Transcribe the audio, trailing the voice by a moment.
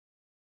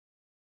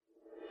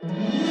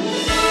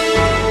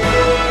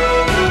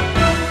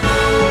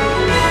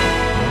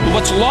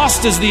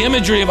lust is the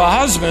imagery of a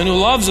husband who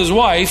loves his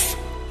wife,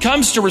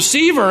 comes to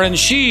receive her, and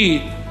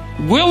she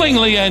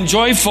willingly and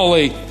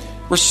joyfully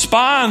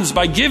responds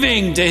by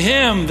giving to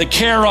him the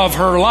care of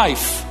her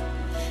life.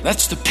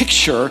 That's the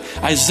picture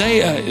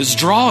Isaiah is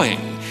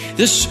drawing.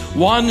 This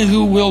one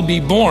who will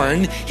be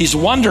born, he's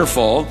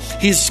wonderful,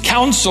 he's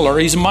counselor,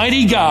 he's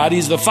mighty God,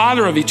 he's the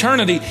Father of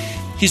eternity,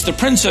 he's the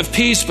Prince of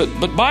Peace,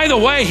 but by the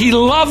way, he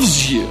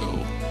loves you.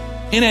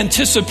 In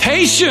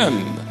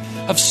anticipation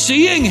of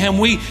seeing him,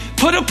 we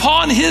put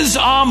upon his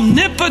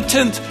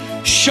omnipotent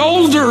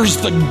shoulders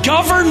the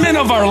government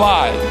of our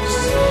lives.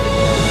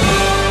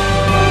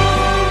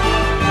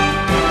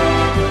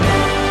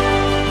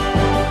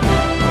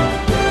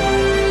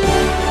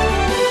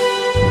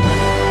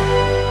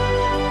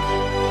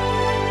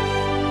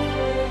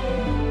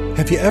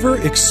 Have you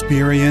ever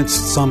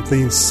experienced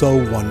something so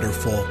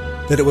wonderful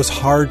that it was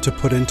hard to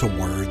put into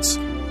words?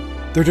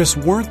 There just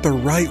weren't the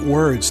right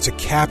words to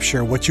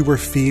capture what you were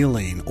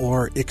feeling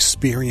or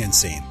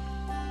experiencing.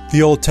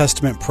 The Old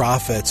Testament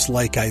prophets,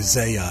 like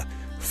Isaiah,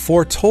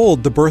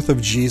 foretold the birth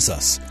of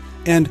Jesus.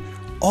 And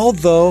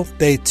although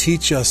they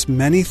teach us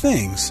many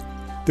things,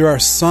 there are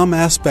some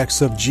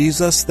aspects of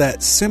Jesus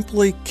that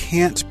simply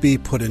can't be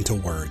put into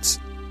words.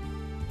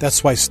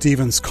 That's why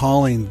Stephen's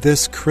calling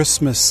this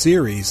Christmas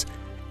series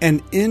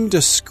an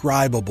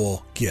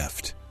indescribable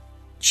gift.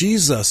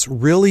 Jesus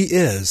really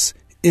is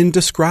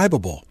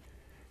indescribable.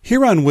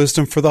 Here on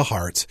Wisdom for the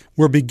Heart,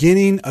 we're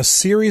beginning a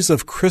series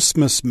of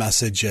Christmas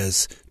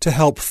messages to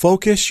help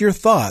focus your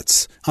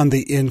thoughts on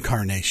the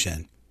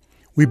Incarnation.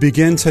 We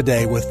begin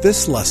today with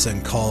this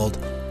lesson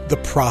called The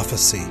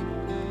Prophecy.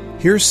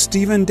 Here's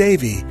Stephen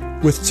Davey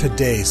with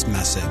today's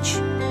message.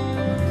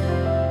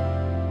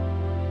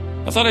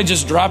 I thought I'd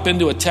just drop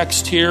into a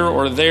text here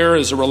or there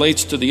as it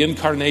relates to the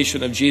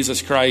incarnation of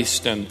Jesus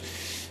Christ. And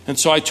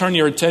so I turn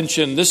your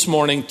attention this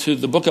morning to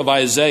the book of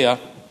Isaiah.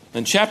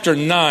 In chapter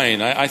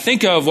 9, I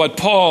think of what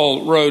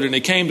Paul wrote, and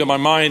it came to my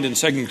mind in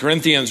 2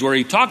 Corinthians, where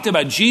he talked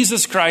about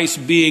Jesus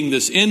Christ being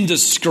this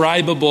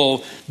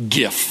indescribable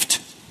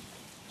gift.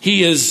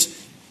 He is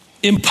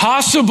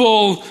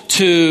impossible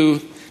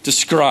to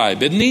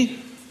describe, isn't he?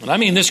 And I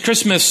mean, this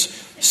Christmas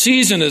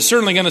season is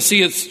certainly going to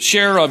see its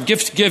share of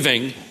gift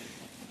giving.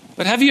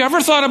 But have you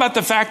ever thought about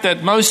the fact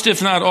that most,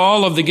 if not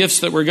all, of the gifts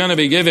that we're going to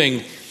be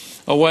giving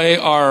away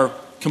are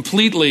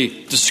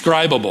completely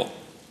describable?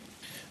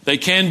 They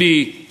can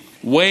be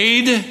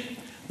weighed,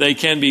 they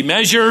can be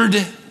measured,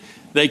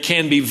 they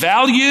can be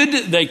valued,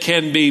 they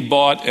can be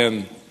bought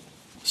and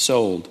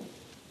sold.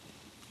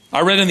 I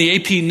read in the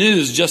AP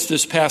News just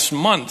this past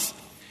month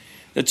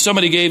that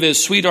somebody gave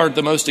his sweetheart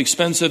the most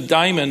expensive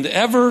diamond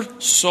ever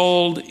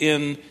sold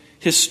in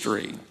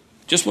history.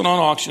 Just went on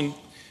auction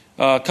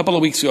a couple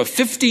of weeks ago.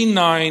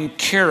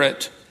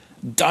 59-carat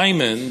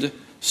diamond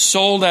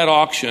sold at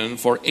auction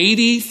for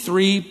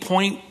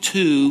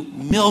 $83.2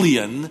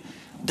 million.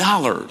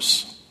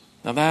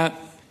 Now that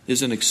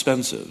is an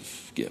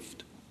expensive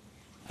gift.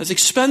 As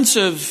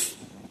expensive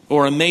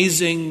or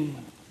amazing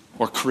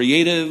or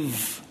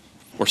creative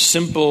or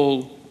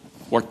simple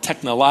or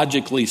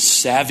technologically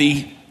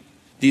savvy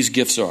these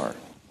gifts are,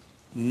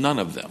 none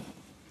of them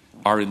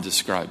are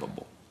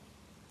indescribable.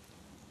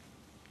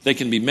 They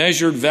can be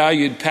measured,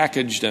 valued,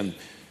 packaged, and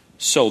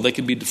sold. They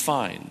can be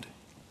defined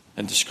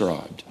and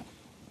described.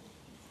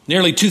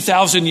 Nearly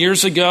 2,000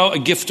 years ago, a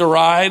gift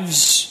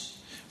arrives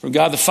from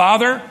God the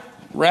Father,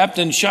 wrapped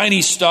in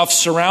shiny stuff,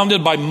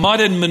 surrounded by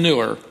mud and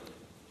manure,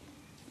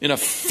 in a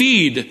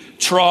feed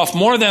trough,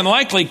 more than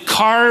likely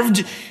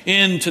carved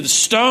into the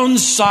stone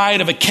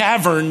side of a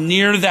cavern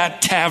near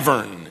that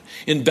tavern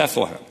in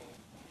Bethlehem.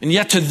 And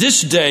yet to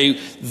this day,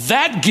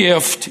 that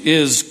gift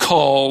is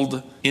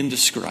called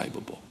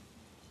indescribable.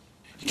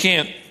 You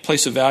can't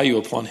place a value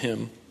upon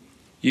him.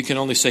 You can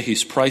only say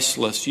he's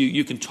priceless.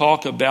 You can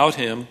talk about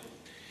him,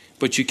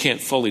 but you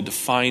can't fully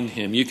define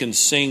him. You can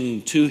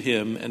sing to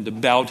him and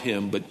about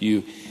him, but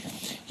you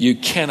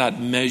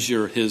cannot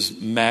measure his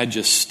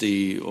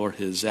majesty or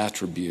his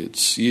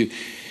attributes. You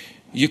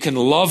can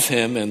love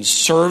him and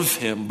serve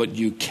him, but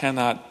you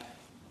cannot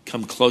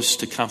come close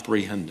to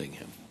comprehending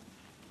him.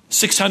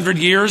 600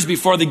 years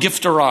before the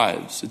gift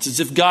arrives, it's as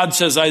if God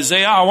says,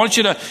 Isaiah, I want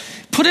you to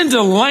put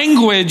into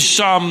language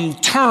some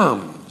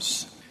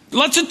terms.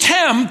 Let's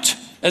attempt,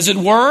 as it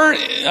were,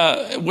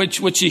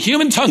 which a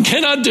human tongue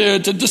cannot do,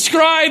 to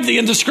describe the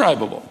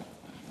indescribable.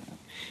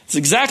 It's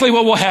exactly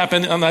what will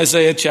happen in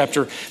Isaiah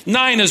chapter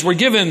 9 as we're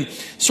given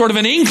sort of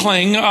an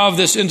inkling of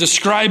this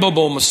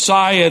indescribable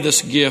Messiah,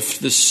 this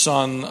gift, this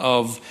Son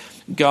of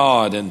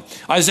God. And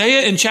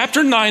Isaiah in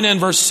chapter 9 and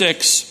verse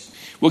 6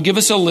 will give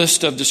us a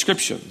list of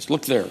descriptions.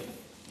 Look there.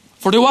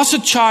 For to us a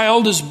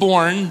child is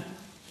born,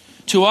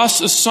 to us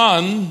a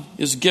son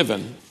is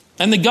given,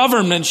 and the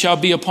government shall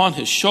be upon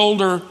his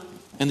shoulder,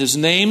 and his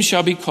name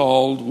shall be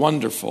called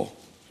Wonderful,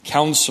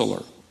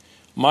 Counselor,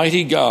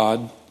 Mighty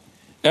God,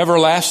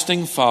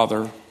 Everlasting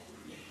Father,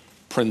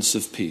 Prince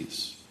of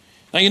Peace.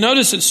 Now you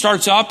notice it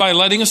starts out by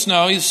letting us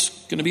know he's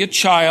going to be a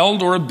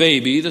child or a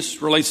baby.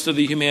 This relates to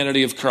the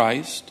humanity of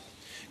Christ,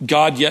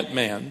 God yet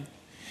man.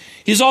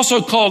 He's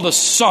also called a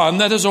son.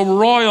 That is a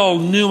royal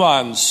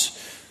nuance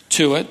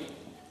to it.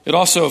 It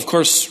also, of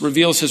course,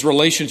 reveals his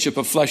relationship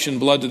of flesh and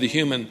blood to the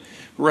human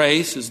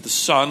race as the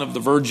son of the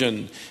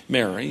Virgin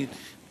Mary.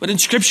 But in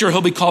Scripture,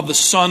 he'll be called the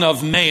Son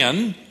of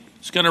Man.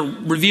 It's going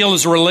to reveal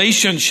his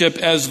relationship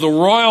as the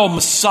royal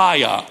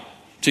Messiah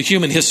to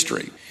human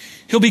history.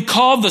 He'll be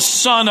called the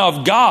Son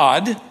of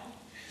God.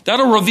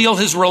 That'll reveal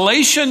his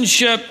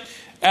relationship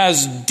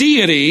as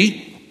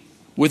deity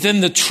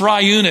within the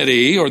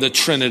triunity or the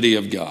Trinity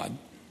of God.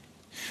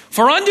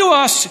 For unto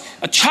us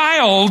a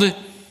child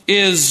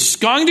is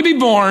going to be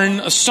born,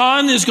 a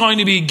son is going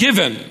to be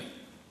given,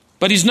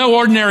 but he's no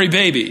ordinary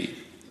baby.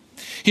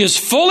 He is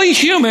fully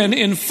human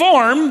in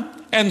form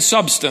and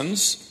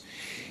substance.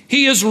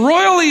 He is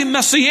royally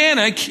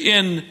messianic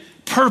in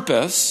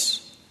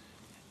purpose,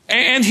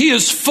 and he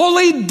is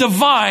fully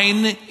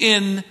divine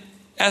in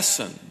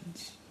essence.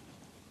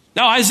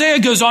 Now, Isaiah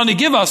goes on to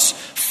give us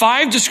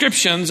 5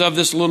 descriptions of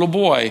this little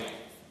boy,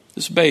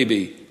 this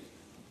baby,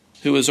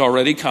 who has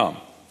already come.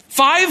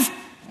 5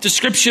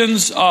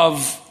 descriptions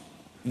of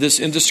this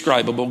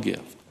indescribable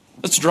gift.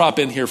 Let's drop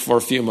in here for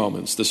a few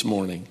moments this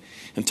morning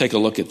and take a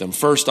look at them.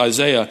 First,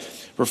 Isaiah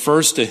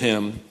refers to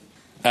him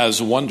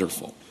as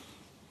wonderful.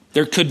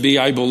 There could be,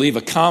 I believe,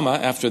 a comma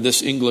after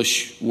this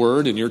English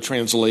word in your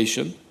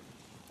translation,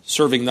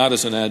 serving not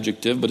as an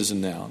adjective but as a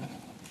noun.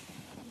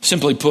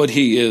 Simply put,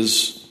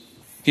 he's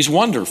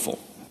wonderful.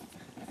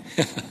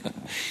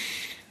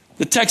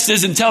 The text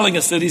isn't telling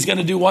us that he's going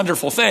to do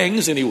wonderful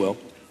things, and he will.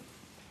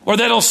 Or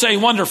that he'll say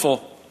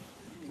wonderful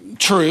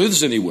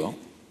truths, and he will.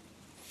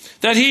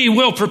 That he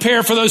will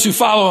prepare for those who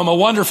follow him a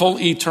wonderful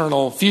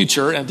eternal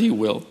future, and he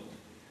will.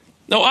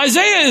 Now,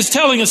 Isaiah is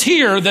telling us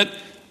here that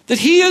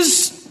he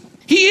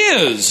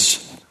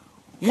is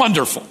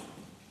wonderful.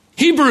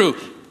 Hebrew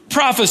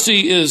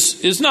prophecy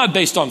is not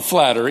based on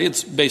flattery,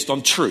 it's based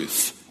on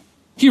truth.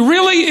 He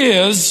really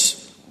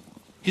is,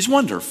 he's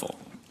wonderful.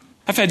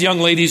 I've had young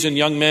ladies and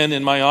young men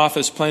in my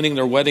office planning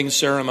their wedding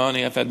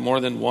ceremony. I've had more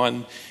than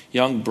one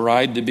young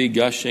bride-to-be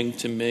gushing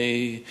to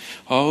me,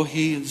 "Oh,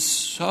 he is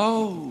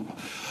so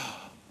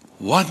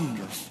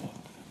wonderful."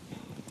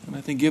 And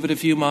I think, give it a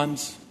few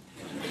months.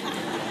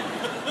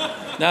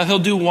 Now he'll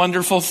do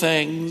wonderful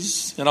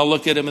things, and I'll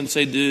look at him and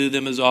say, do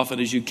them as often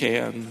as you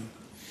can.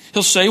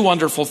 He'll say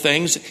wonderful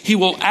things. He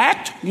will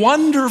act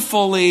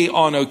wonderfully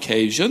on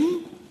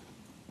occasion.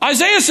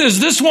 Isaiah says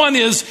this one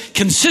is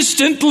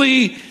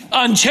consistently,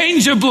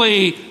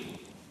 unchangeably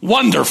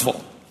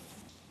wonderful.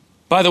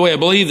 By the way, I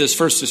believe this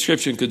first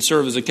description could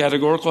serve as a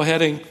categorical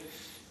heading.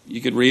 You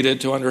could read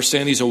it to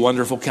understand he's a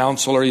wonderful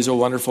counselor, he's a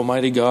wonderful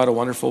mighty God, a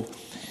wonderful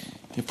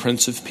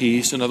Prince of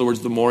Peace. In other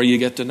words, the more you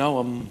get to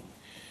know him,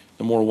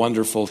 the more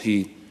wonderful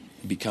he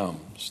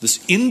becomes.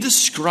 This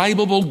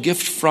indescribable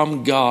gift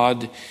from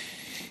God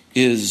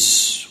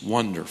is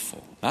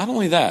wonderful. Not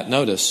only that,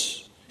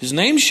 notice, his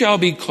name shall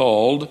be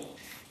called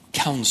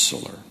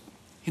Counselor.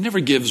 He never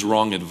gives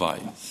wrong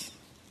advice.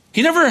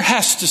 He never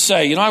has to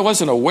say, I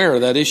wasn't aware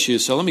of that issue,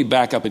 so let me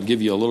back up and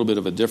give you a little bit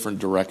of a different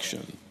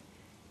direction.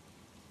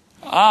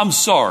 I'm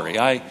sorry,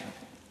 I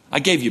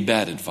gave you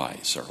bad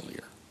advice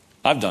earlier.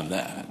 I've done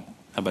that.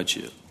 How about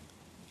you?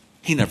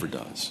 He never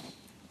does.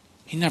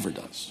 He never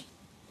does.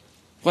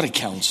 What a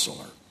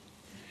counselor.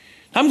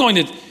 I'm going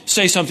to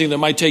say something that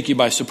might take you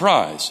by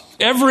surprise.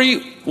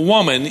 Every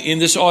woman in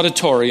this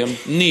auditorium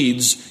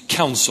needs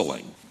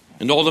counseling.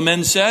 And all the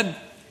men said?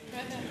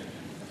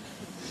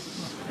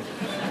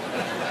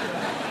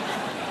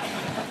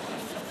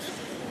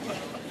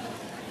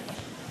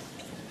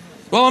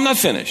 Well, I'm not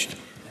finished.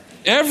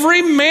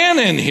 Every man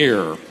in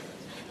here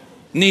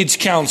needs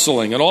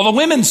counseling. And all the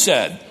women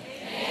said?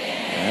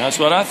 Yeah, that's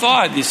what I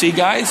thought. You see,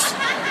 guys?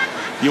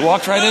 You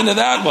walked right into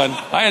that one.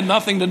 I had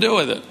nothing to do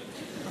with it.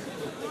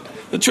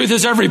 The truth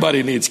is,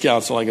 everybody needs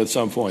counseling at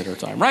some point or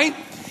time, right?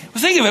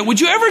 Well, think of it. Would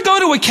you ever go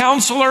to a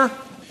counselor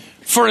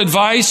for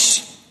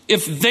advice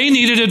if they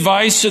needed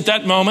advice at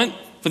that moment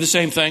for the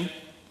same thing?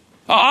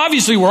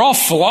 Obviously, we're all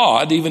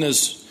flawed, even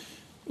as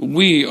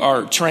we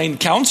are trained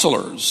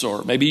counselors,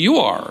 or maybe you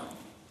are.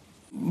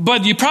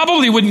 But you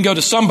probably wouldn't go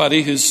to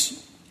somebody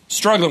who's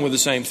struggling with the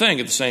same thing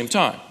at the same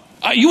time.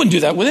 You wouldn't do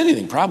that with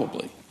anything,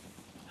 probably.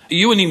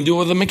 You wouldn't even do it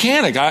with a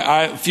mechanic.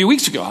 I a few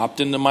weeks ago, hopped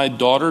into my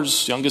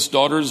youngest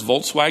daughter's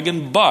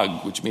Volkswagen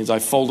Bug, which means I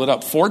folded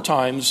up 4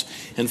 times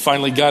and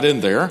finally got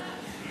in there.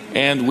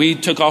 And we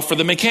took off for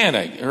the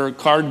mechanic. Her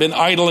car had been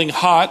idling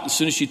hot as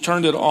soon as she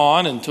turned it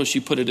on until she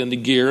put it into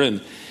gear.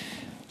 And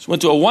so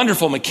went to a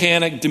wonderful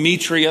mechanic,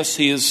 Demetrius.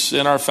 He is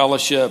in our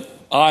fellowship.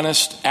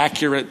 Honest,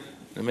 accurate,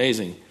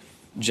 amazing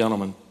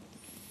gentleman.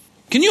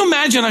 Can you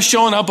imagine us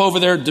showing up over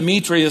there at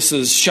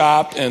Demetrius's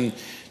shop and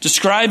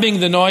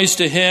describing the noise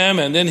to him,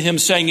 and then him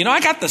saying,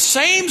 I got the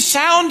same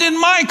sound in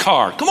my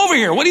car. Come over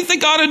here. What do you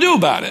think I ought to do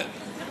about it?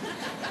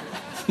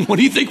 What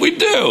do you think we'd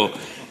do?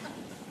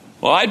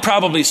 Well, I'd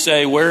probably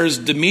say, where's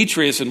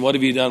Demetrius and what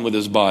have you done with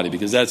his body?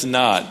 Because that's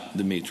not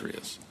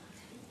Demetrius.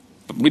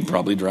 But we'd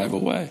probably drive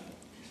away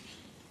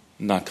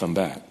and not come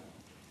back.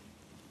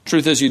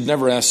 Truth is, you'd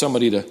never ask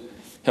somebody to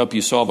help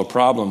you solve a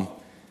problem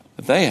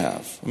that they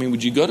have. I mean,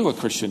 would you go to a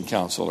Christian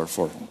counselor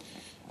for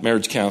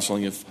marriage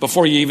counseling if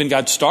before you even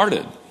got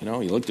started? He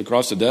looked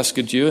across the desk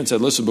at you and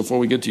said, listen, before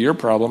we get to your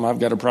problem, I've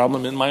got a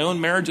problem in my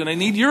own marriage and I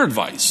need your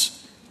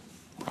advice.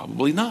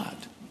 Probably not.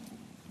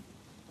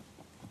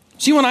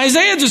 See, when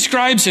Isaiah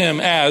describes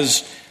him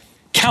as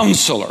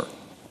counselor,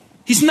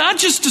 he's not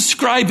just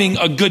describing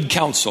a good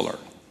counselor.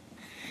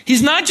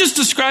 He's not just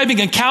describing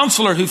a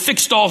counselor who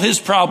fixed all his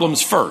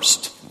problems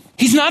first.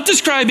 He's not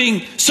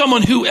describing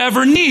someone who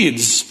ever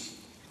needs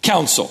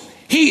counsel.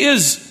 He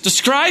is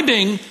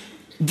describing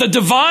the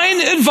divine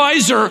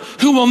advisor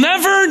who will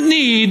never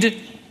need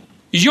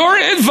your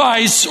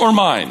advice or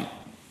mine.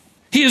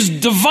 He is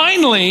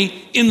divinely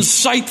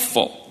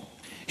insightful.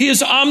 He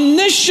is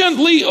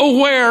omnisciently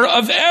aware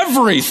of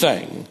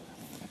everything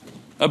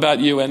about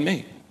you and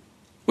me.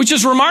 Which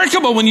is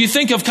remarkable when you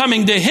think of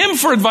coming to him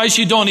for advice,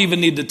 you don't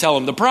even need to tell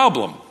him the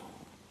problem.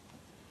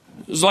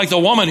 It was like the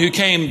woman who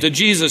came to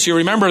Jesus. You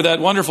remember that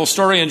wonderful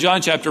story in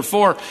John chapter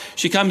 4.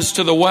 She comes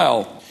to the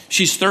well.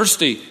 She's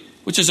thirsty,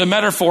 which is a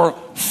metaphor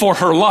for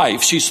her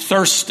life. She's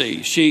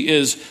thirsty. She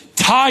is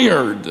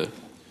tired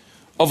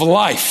of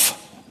life.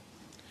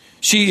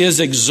 She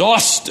is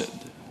exhausted.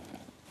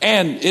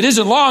 And it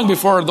isn't long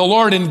before the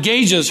Lord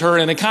engages her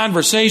in a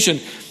conversation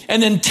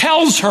and then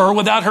tells her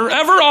without her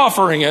ever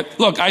offering it,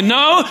 look, I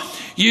know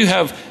you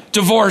have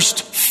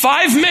divorced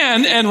 5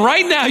 men and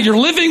right now you're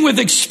living with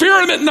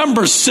experiment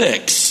number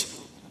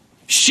 6.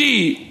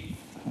 She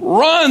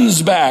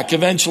runs back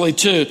eventually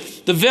to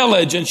the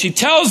village and she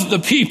tells the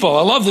people,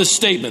 I love this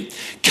statement,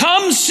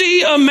 come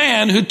see a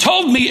man who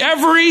told me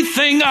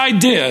everything I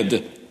did.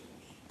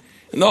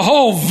 And the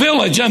whole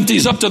village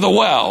empties up to the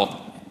well.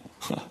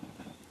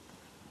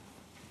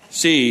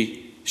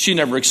 See, she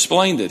never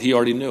explained it. He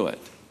already knew it.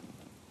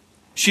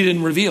 She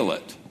didn't reveal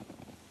it,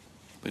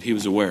 but he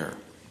was aware.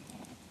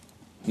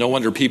 No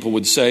wonder people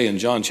would say in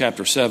John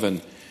chapter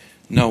 7,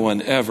 no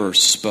one ever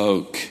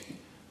spoke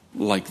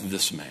like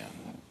this man.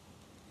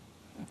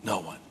 No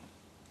one.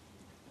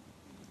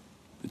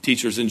 The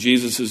teachers in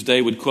Jesus'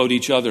 day would quote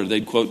each other.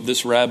 They'd quote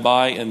this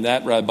rabbi and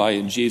that rabbi,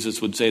 and Jesus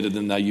would say to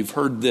them, now you've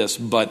heard this,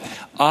 but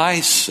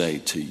I say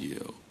to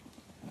you,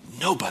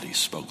 nobody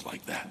spoke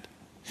like that.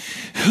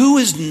 Who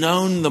has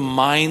known the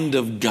mind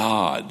of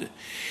God?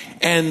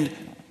 And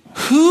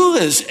who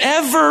has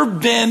ever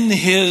been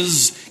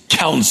his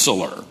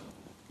counselor?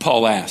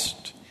 Paul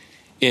asked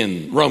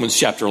in Romans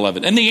chapter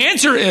 11. And the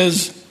answer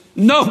is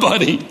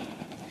nobody.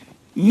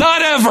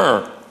 Not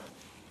ever.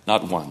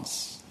 Not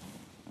once.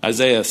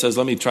 Isaiah says,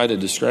 let me try to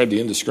describe the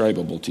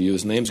indescribable to you.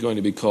 His name's going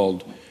to be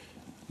called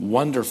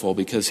Wonderful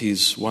because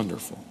he's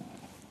wonderful.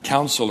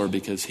 Counselor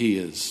because he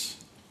is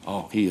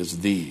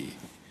the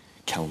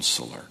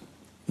counselor.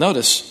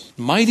 Notice,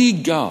 mighty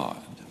God.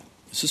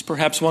 This is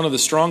perhaps one of the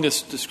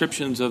strongest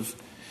descriptions of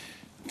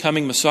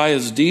coming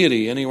Messiah's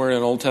deity anywhere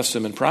in Old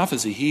Testament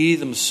prophecy. He,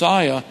 the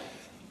Messiah,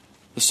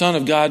 the Son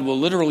of God, will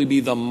literally be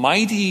the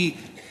mighty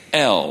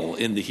El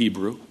in the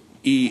Hebrew,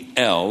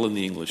 E-L in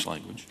the English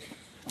language.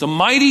 The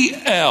mighty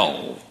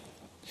El.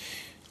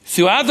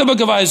 Throughout the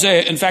book of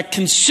Isaiah, in fact,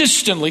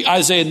 consistently,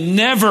 Isaiah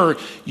never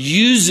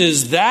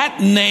uses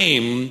that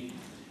name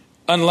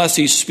unless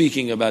he's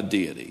speaking about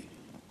deity,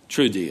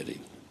 true deity.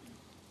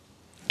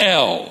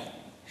 El.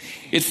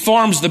 It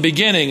forms the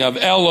beginning of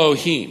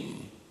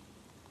Elohim.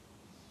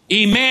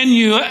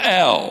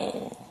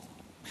 Emmanuel.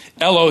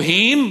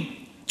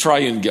 Elohim,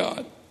 triune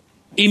God.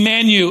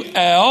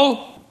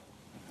 Emmanuel,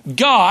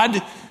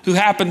 God who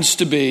happens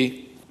to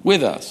be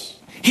with us.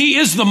 He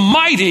is the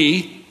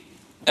mighty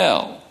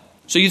El.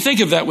 So you think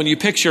of that when you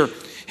picture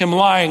him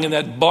lying in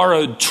that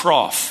borrowed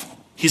trough.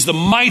 He's the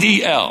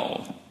mighty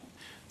El.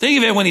 Think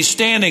of it when he's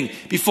standing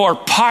before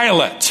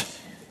Pilate,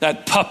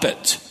 that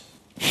puppet.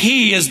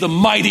 He is the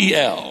mighty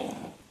El.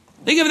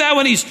 Think of that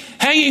when he's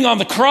hanging on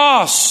the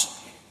cross.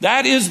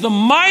 That is the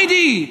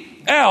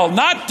mighty El,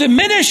 not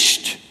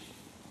diminished.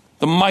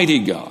 The mighty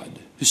God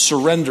who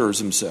surrenders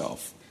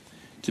himself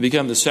to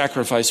become the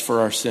sacrifice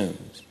for our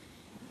sins.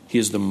 He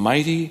is the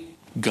mighty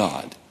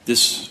God,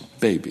 this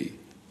baby,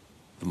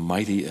 the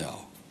mighty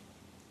El.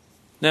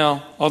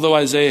 Now, although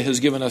Isaiah has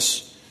given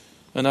us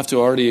enough to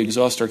already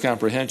exhaust our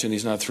comprehension,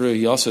 he's not through.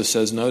 He also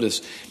says,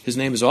 notice, his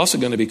name is also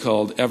going to be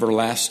called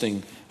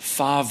Everlasting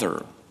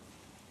Father.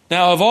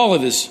 Now, of all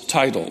of his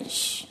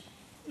titles,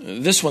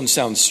 this one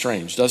sounds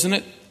strange, doesn't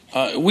it?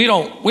 We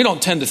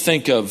don't tend to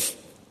think of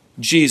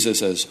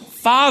Jesus as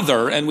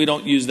Father, and we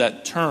don't use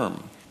that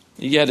term.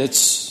 Yet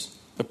it's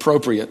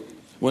appropriate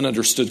when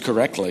understood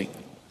correctly.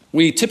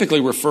 We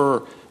typically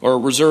refer or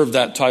reserve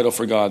that title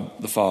for God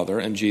the Father,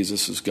 and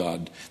Jesus is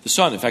God the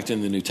Son. In fact,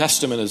 in the New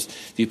Testament, as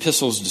the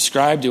epistles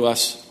describe to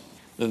us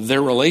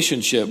their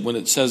relationship, when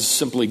it says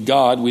simply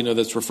God, we know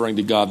that's referring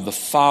to God the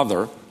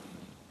Father.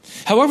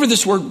 However,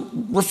 this word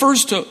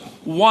refers to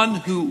one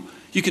who,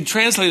 you could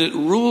translate it,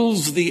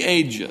 rules the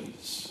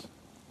ages.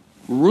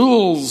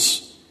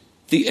 Rules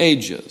the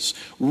ages.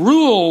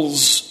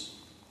 Rules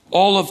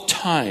all of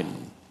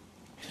time.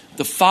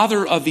 The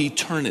Father of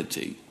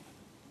eternity.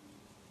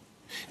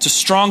 It's a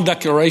strong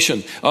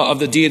declaration of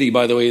the deity,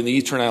 by the way, and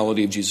the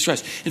eternality of Jesus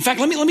Christ. In fact,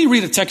 let me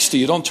read a text to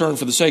you. Don't turn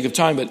for the sake of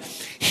time, but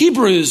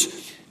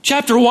Hebrews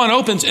chapter 1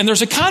 opens, and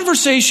there's a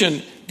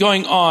conversation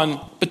going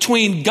on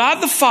between God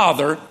the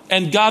Father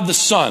and God the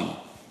Son.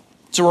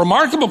 It's a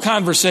remarkable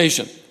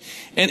conversation.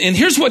 And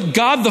here's what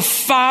God the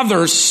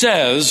Father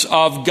says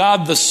of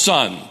God the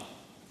Son.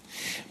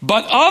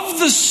 But of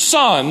the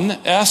Son,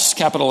 S,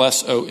 capital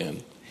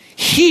S-O-N,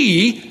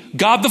 he,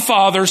 God the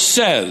Father,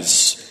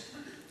 says,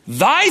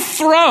 thy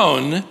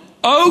throne,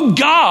 O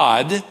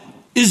God,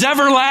 is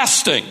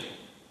everlasting.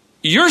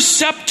 Your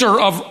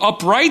scepter of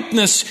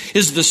uprightness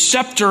is the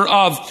scepter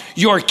of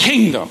your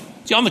kingdom.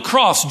 See, on the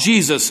cross,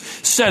 Jesus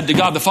said to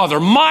God the Father,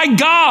 my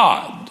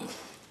God.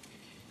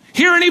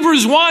 Here in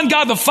Hebrews 1,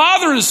 God the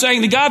Father is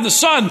saying to God the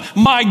Son,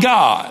 my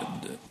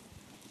God.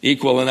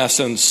 Equal in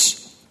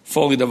essence,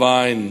 fully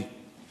divine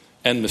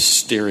and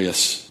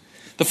mysterious.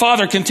 The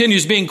Father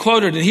continues being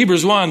quoted in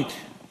Hebrews 1.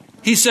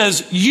 He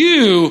says,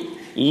 you,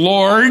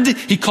 Lord,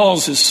 he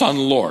calls his Son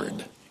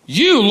Lord.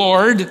 You,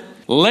 Lord,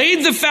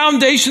 laid the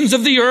foundations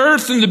of the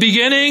earth in the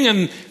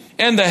beginning,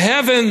 and the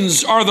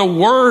heavens are the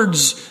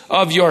words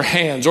of your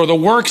hands, or the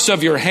works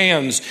of your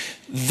hands.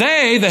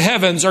 They, the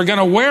heavens, are going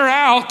to wear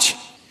out,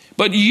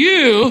 but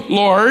you,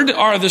 Lord,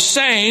 are the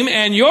same,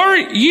 and your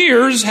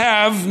years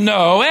have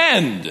no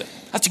end.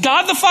 That's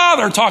God the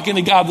Father talking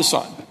to God the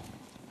Son.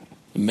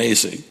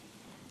 Amazing.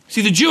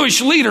 See, the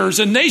Jewish leaders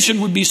and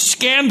nation would be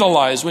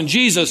scandalized when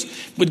Jesus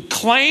would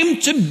claim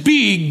to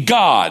be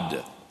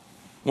God.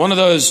 One of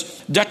those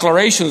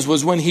declarations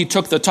was when he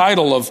took the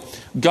title of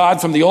God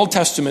from the Old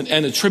Testament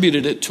and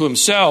attributed it to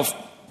himself.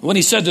 When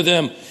he said to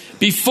them,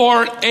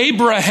 before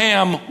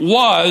Abraham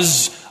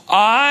was,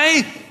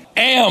 I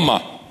am.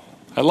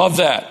 I love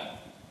that.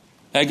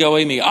 Ego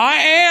eimi. I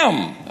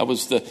am. That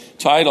was the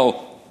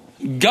title.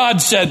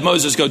 God said,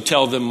 Moses, go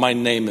tell them my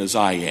name is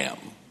I am.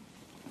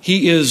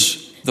 He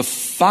is the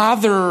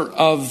Father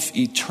of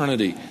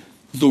eternity,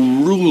 the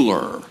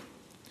ruler.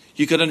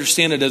 You could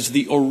understand it as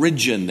the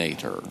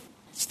originator.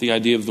 It's the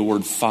idea of the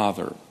word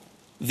Father.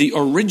 The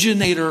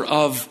originator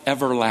of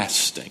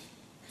everlasting.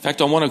 In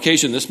fact, on one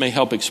occasion, this may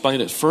help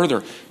explain it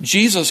further.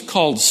 Jesus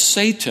called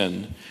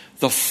Satan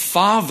the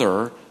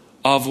father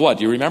of what?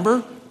 Do you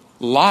remember?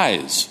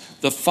 Lies.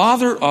 The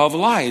father of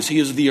lies. He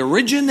is the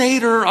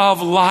originator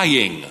of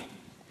lying.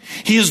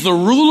 He is the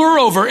ruler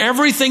over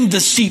everything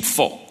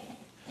deceitful.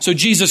 So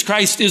Jesus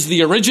Christ is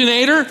the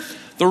originator,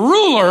 the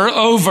ruler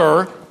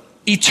over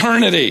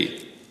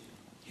eternity.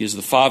 He is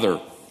the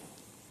Father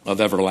of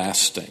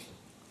everlasting.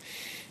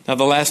 Now,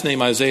 the last name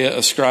Isaiah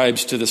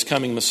ascribes to this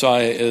coming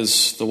Messiah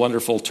is the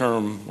wonderful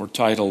term or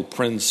title,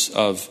 Prince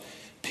of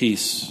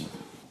Peace.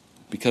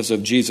 Because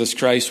of Jesus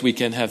Christ, we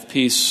can have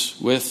peace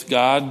with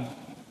God.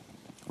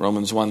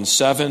 Romans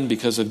 1:7,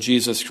 because of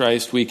Jesus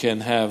Christ, we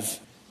can have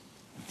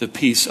the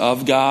peace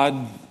of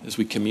God as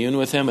we commune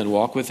with him and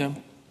walk with him.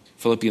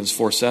 Philippians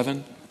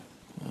 4:7.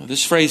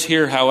 This phrase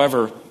here,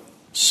 however,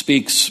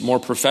 speaks more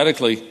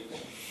prophetically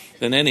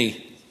than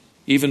any,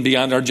 even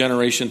beyond our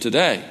generation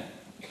today.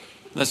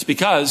 That's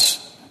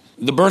because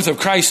the birth of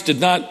Christ did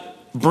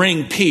not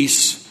bring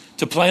peace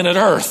to planet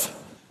Earth.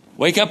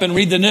 Wake up and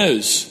read the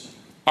news.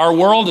 Our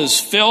world is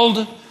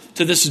filled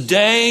to this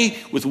day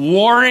with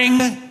warring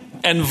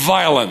and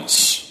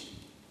violence.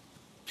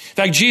 In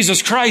fact,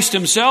 Jesus Christ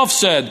himself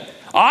said,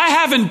 I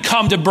haven't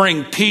come to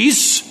bring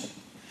peace,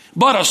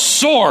 but a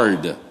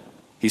sword,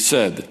 he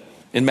said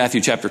in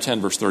Matthew chapter 10,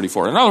 verse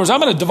 34. In other words, I'm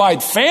going to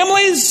divide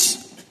families.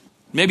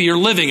 Maybe you're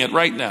living it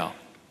right now.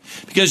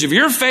 Because of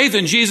your faith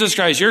in Jesus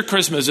Christ, your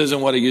Christmas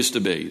isn't what it used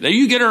to be. That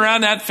you get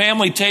around that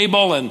family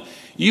table and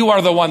you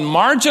are the one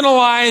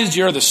marginalized.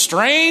 You're the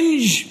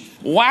strange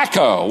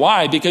wacko.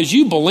 Why? Because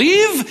you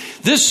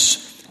believe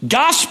this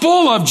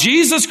gospel of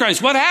Jesus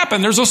Christ. What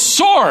happened? There's a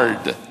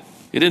sword.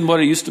 It isn't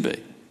what it used to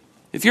be.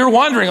 If you're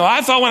wondering, well,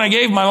 I thought when I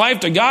gave my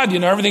life to God,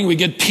 everything would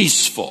get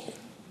peaceful.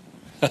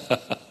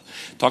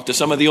 Talk to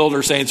some of the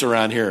older saints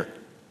around here.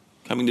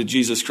 Coming to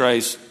Jesus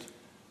Christ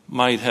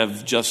might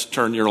have just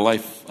turned your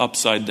life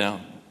upside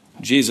down.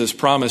 Jesus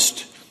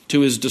promised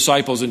to his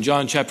disciples in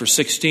John chapter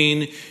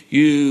 16,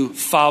 you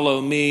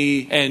follow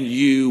me and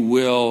you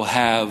will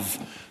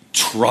have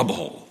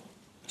trouble.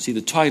 See,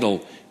 the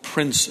title,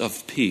 Prince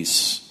of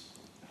Peace,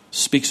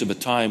 speaks of a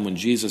time when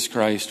Jesus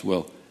Christ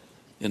will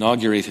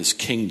inaugurate his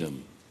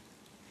kingdom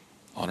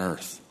on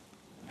earth.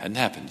 Hadn't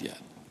happened yet.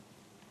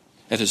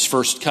 At his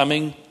first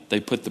coming, they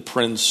put the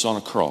prince on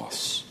a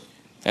cross.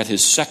 At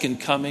his second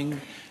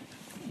coming,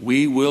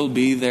 we will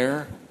be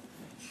there,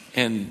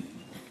 and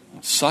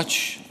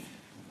such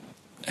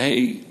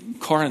a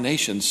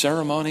coronation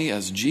ceremony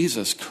as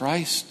Jesus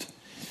Christ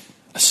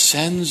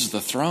ascends the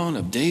throne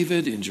of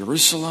David in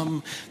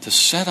Jerusalem to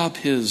set up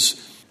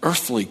his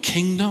earthly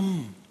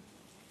kingdom.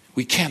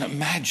 We can't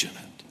imagine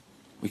it.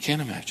 We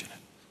can't imagine it.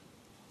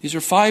 These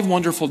are 5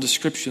 wonderful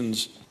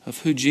descriptions of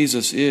who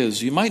Jesus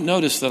is. You might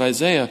notice that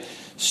Isaiah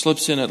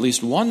slips in at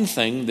least one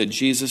thing that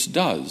Jesus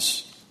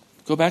does.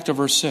 Go back to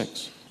verse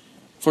 6.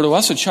 For to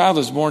us a child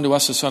is born, to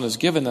us a son is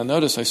given. Now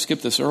notice I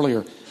skipped this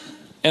earlier.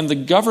 and the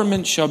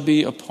government shall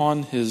be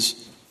upon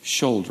his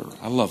shoulder.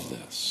 I love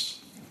this.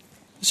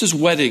 This is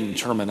wedding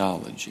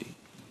terminology.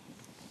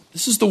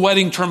 This is the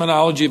wedding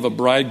terminology of a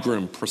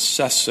bridegroom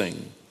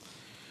processing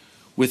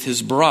with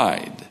his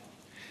bride.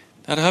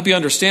 Now, to help you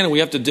understand it, we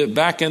have to dip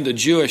back into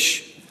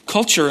Jewish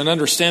culture and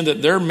understand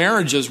that their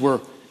marriages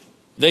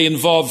they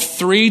involved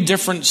 3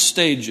 different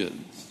stages.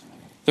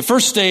 The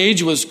first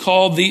stage was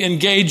called the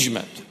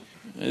engagement.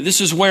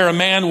 This is where a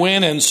man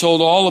went and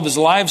sold all of his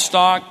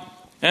livestock,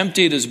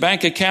 emptied his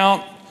bank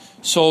account,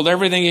 sold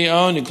everything he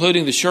owned,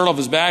 including the shirt off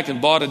his back,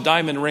 and bought a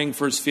diamond ring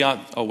for his fiancée.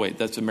 Oh, wait,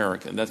 that's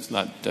American. That's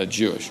not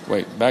Jewish.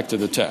 Wait, back to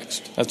the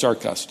text. That's our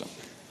custom.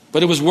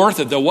 But it was worth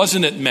it, though,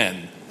 wasn't it,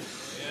 men?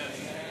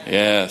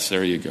 Yes,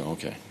 there you go.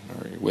 Okay,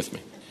 all right, with me.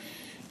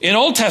 In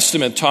Old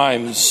Testament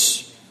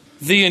times,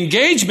 the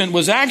engagement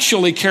was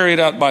actually carried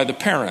out by the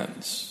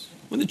parents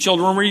when the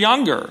children were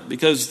younger,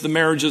 because the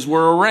marriages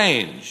were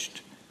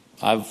arranged.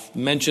 I've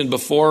mentioned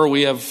before,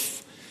 we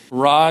have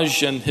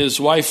Raj and his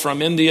wife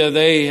from India.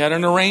 They had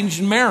an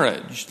arranged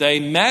marriage. They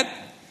met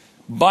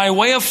by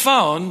way of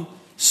phone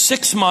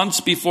 6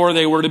 months before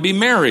they were to be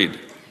married.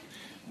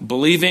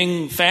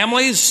 Believing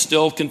families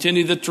still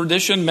continue the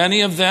tradition,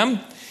 many of them.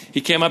 He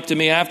came up to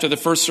me after the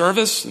first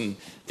service, and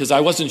because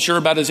I wasn't sure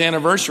about his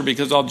anniversary,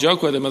 because I'll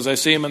joke with him as I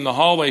see him in the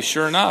hallway.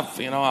 Sure enough,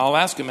 I'll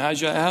ask him, how's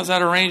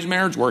that arranged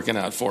marriage working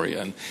out for you?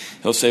 And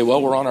he'll say, well,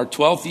 we're on our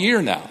 12th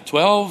year now.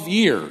 12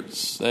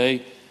 years.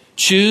 They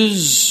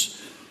choose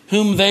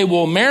whom they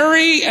will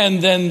marry,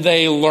 and then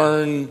they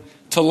learn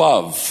to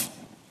love.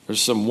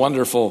 There's some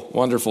wonderful,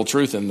 wonderful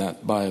truth in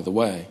that, by the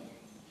way.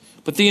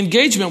 But the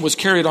engagement was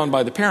carried on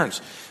by the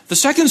parents. The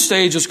second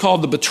stage is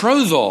called the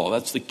betrothal.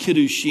 That's the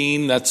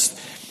kiddushin.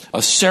 That's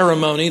a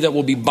ceremony that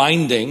will be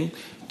binding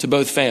to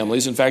both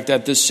families. In fact,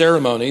 at this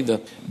ceremony, the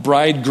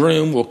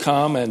bridegroom will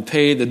come and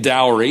pay the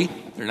dowry.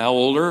 They're now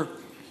older.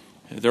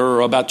 They're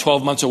about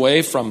 12 months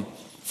away from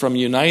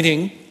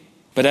uniting.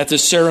 But at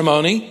this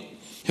ceremony,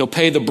 he'll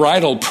pay the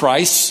bridal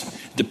price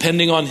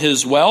depending on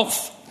his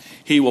wealth.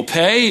 He will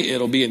pay.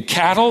 It'll be in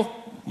cattle,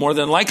 more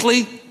than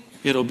likely.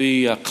 It'll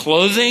be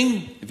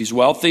clothing, if he's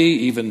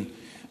wealthy, even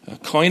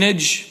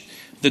coinage.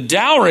 The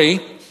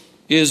dowry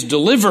is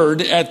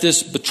delivered at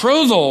this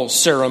betrothal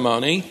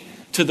ceremony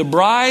to the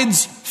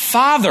bride's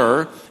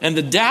father, and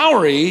the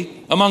dowry,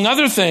 among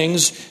other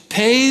things,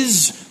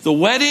 pays the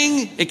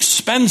wedding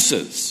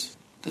expenses.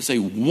 That's a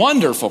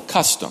wonderful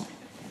custom.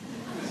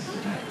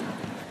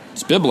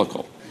 It's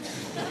biblical.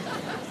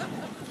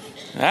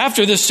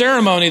 After this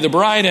ceremony, the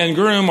bride and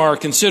groom are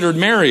considered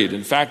married.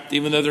 In fact,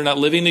 even though they're not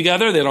living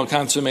together, they don't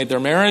consummate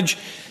their marriage.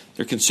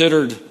 They're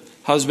considered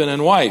husband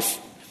and wife.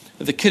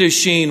 The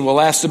kiddushin will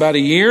last about a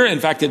year. In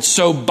fact, it's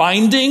so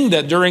binding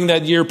that during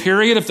that year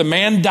period, if the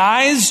man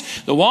dies,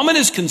 the woman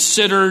is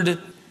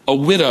considered a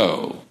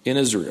widow in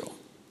Israel.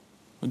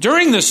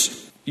 During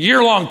this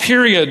year-long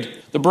period,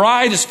 the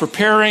bride is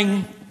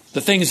preparing the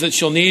things that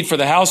she'll need for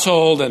the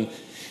household,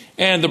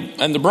 and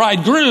the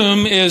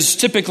bridegroom is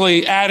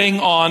typically adding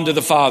on to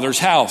the father's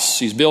house.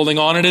 He's building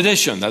on an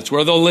addition. That's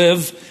where they'll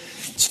live.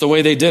 It's the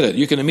way they did it.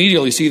 You can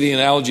immediately see the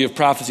analogy of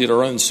prophecy to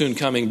our own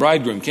soon-coming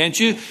bridegroom, can't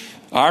you?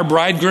 Our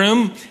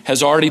bridegroom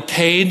has already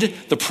paid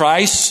the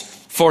price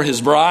for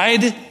his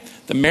bride.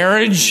 The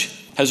marriage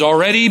has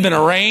already been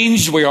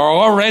arranged. We are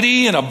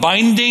already in a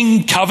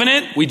binding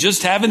covenant. We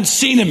just haven't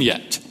seen him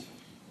yet.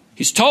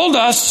 He's told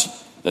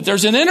us that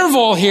there's an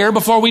interval here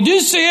before we do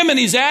see him, and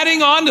he's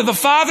adding on to the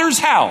Father's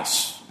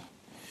house.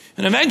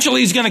 And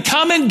eventually he's going to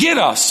come and get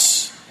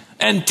us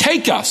and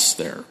take us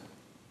there.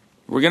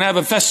 We're going to have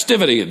a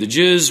festivity. The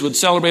Jews would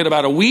celebrate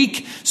about a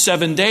week,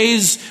 7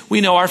 days.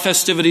 We know our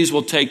festivities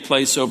will take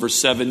place over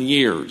 7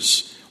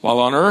 years. While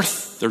on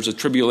earth, there's a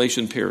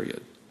tribulation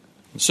period.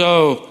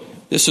 So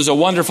this is a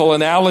wonderful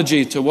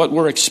analogy to what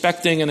we're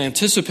expecting and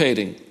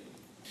anticipating.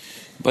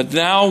 But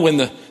now when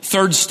the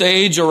third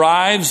stage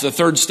arrives, the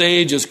third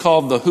stage is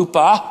called the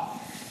huppah.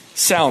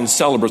 Sounds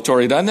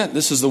celebratory, doesn't it?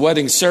 This is the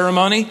wedding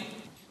ceremony.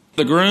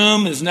 The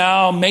groom is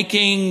now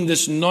making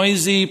this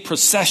noisy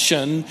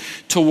procession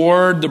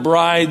toward the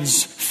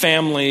bride's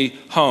family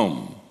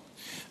home.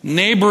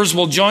 Neighbors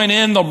will join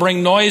in. They'll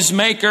bring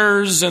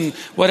noisemakers and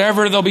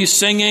whatever. They'll be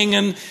singing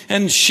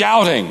and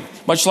shouting.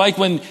 Much like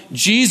when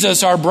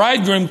Jesus, our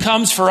bridegroom,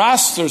 comes for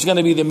us, there's going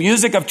to be the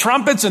music of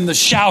trumpets and the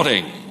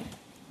shouting.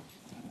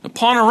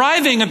 Upon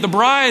arriving at the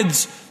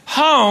bride's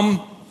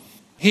home,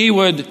 he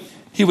would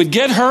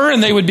get her,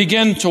 and they would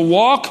begin to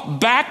walk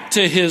back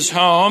to his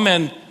home,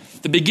 and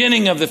the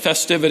beginning of the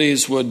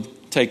festivities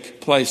would take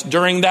place.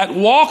 During that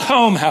walk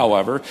home,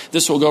 however,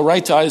 this will go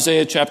right to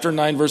Isaiah chapter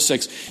 9, verse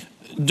 6.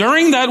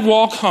 During that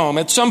walk home,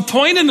 at some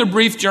point in the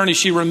brief journey,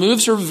 she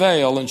removes her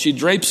veil and she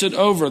drapes it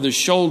over the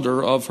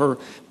shoulder of her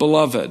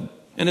beloved.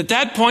 And at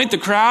that point, the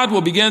crowd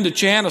will begin to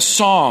chant a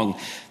song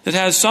that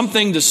has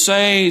something to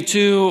say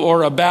to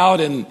or about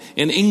in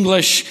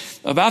English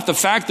about the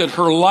fact that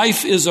her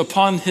life is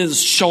upon his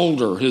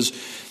shoulder.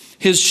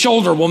 His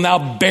shoulder will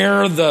now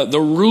bear the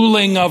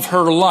ruling of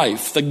her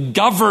life. The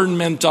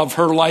government of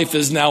her life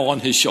is now on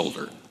his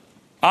shoulder.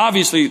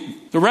 Obviously,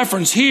 the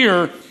reference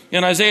here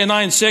in Isaiah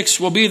 9:6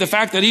 will be the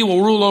fact that he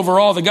will rule over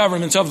all the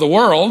governments of the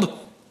world.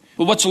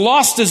 But what's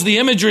lost is the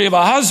imagery of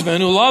a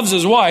husband who loves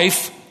his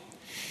wife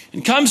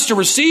and comes to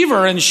receive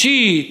her, and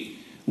she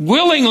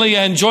willingly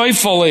and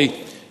joyfully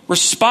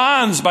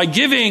responds by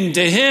giving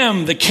to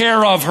him the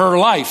care of her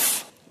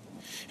life.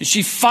 And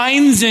she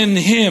finds in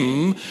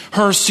him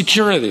her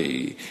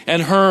security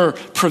and her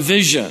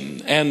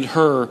provision and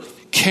her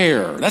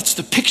care. That's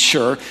the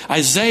picture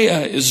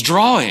Isaiah is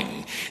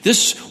drawing.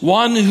 This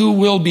one who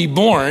will be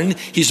born,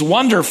 he's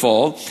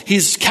wonderful,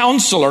 he's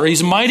counselor,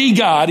 he's mighty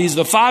God, he's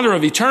the Father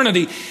of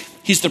eternity,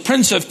 he's the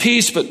Prince of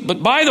Peace,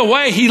 but by the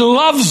way, he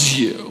loves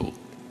you.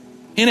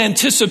 In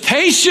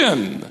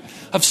anticipation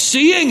of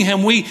seeing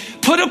him, we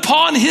put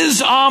upon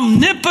his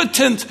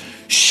omnipotent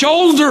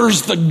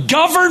shoulders the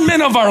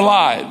government of our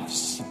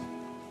lives.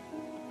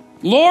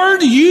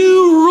 Lord,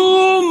 you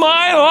rule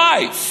my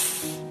life.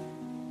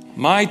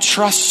 My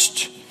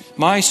trust,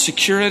 my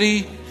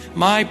security,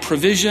 my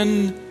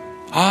provision,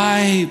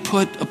 I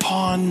put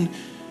upon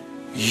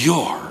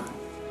your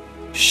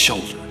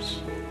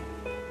shoulders.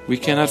 We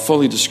cannot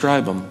fully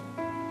describe him,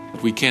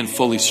 but we can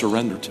fully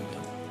surrender to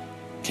him,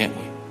 can't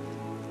we?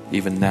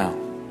 Even now,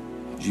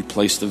 as you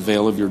place the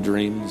veil of your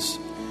dreams,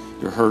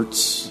 your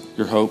hurts,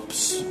 your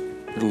hopes,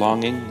 your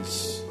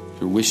longings,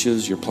 your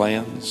wishes, your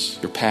plans,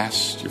 your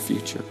past, your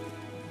future.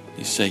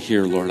 You say,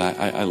 here, Lord,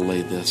 I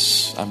lay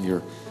this. I'm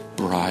your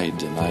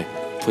bride, and I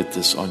put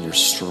this on your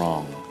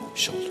strong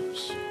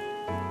shoulders.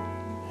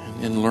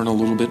 And learn a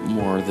little bit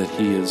more that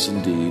he is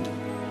indeed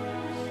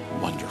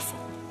wonderful.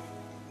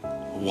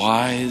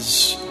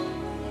 Wise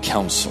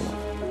counselor,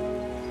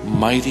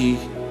 mighty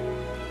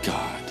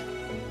God,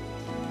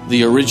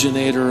 the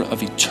originator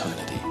of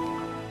eternity,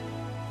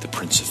 the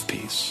Prince of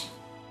Peace.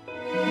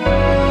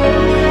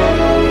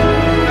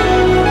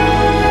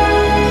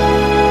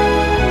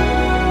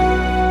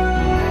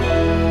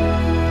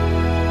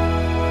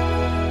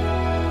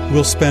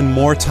 We'll spend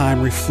more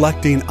time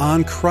reflecting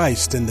on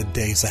Christ in the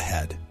days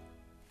ahead.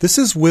 This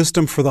is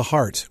Wisdom for the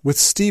Heart with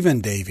Stephen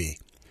Davey.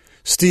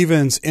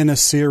 Stephen's in a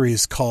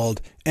series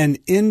called An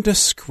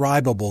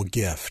Indescribable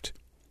Gift.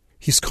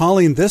 He's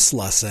calling this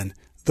lesson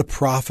The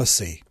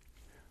Prophecy.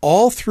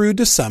 All through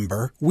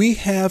December, we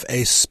have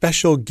a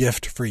special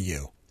gift for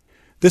you.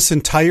 This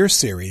entire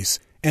series,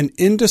 An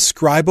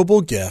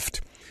Indescribable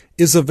Gift,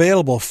 is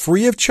available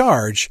free of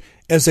charge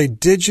as a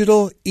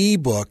digital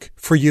ebook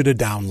for you to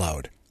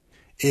download.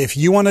 If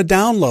you want to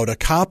download a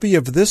copy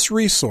of this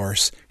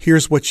resource,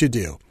 here's what you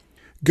do.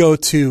 Go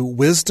to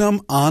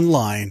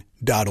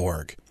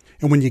wisdomonline.org.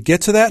 And when you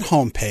get to that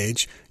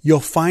homepage, you'll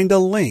find a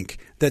link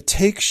that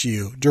takes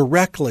you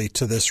directly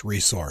to this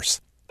resource.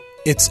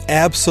 It's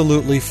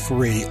absolutely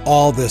free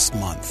all this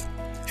month.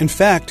 In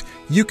fact,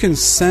 you can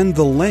send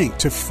the link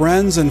to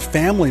friends and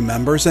family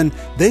members, and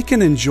they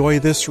can enjoy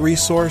this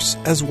resource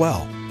as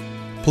well.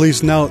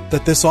 Please note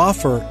that this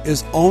offer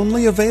is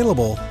only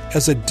available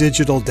as a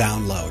digital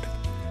download.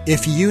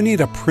 If you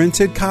need a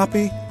printed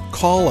copy,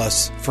 call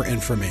us for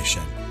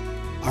information.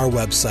 Our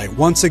website,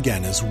 once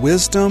again, is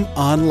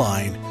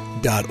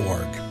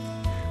wisdomonline.org.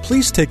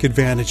 Please take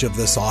advantage of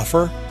this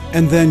offer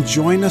and then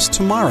join us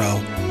tomorrow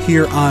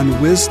here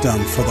on Wisdom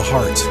for the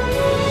Heart.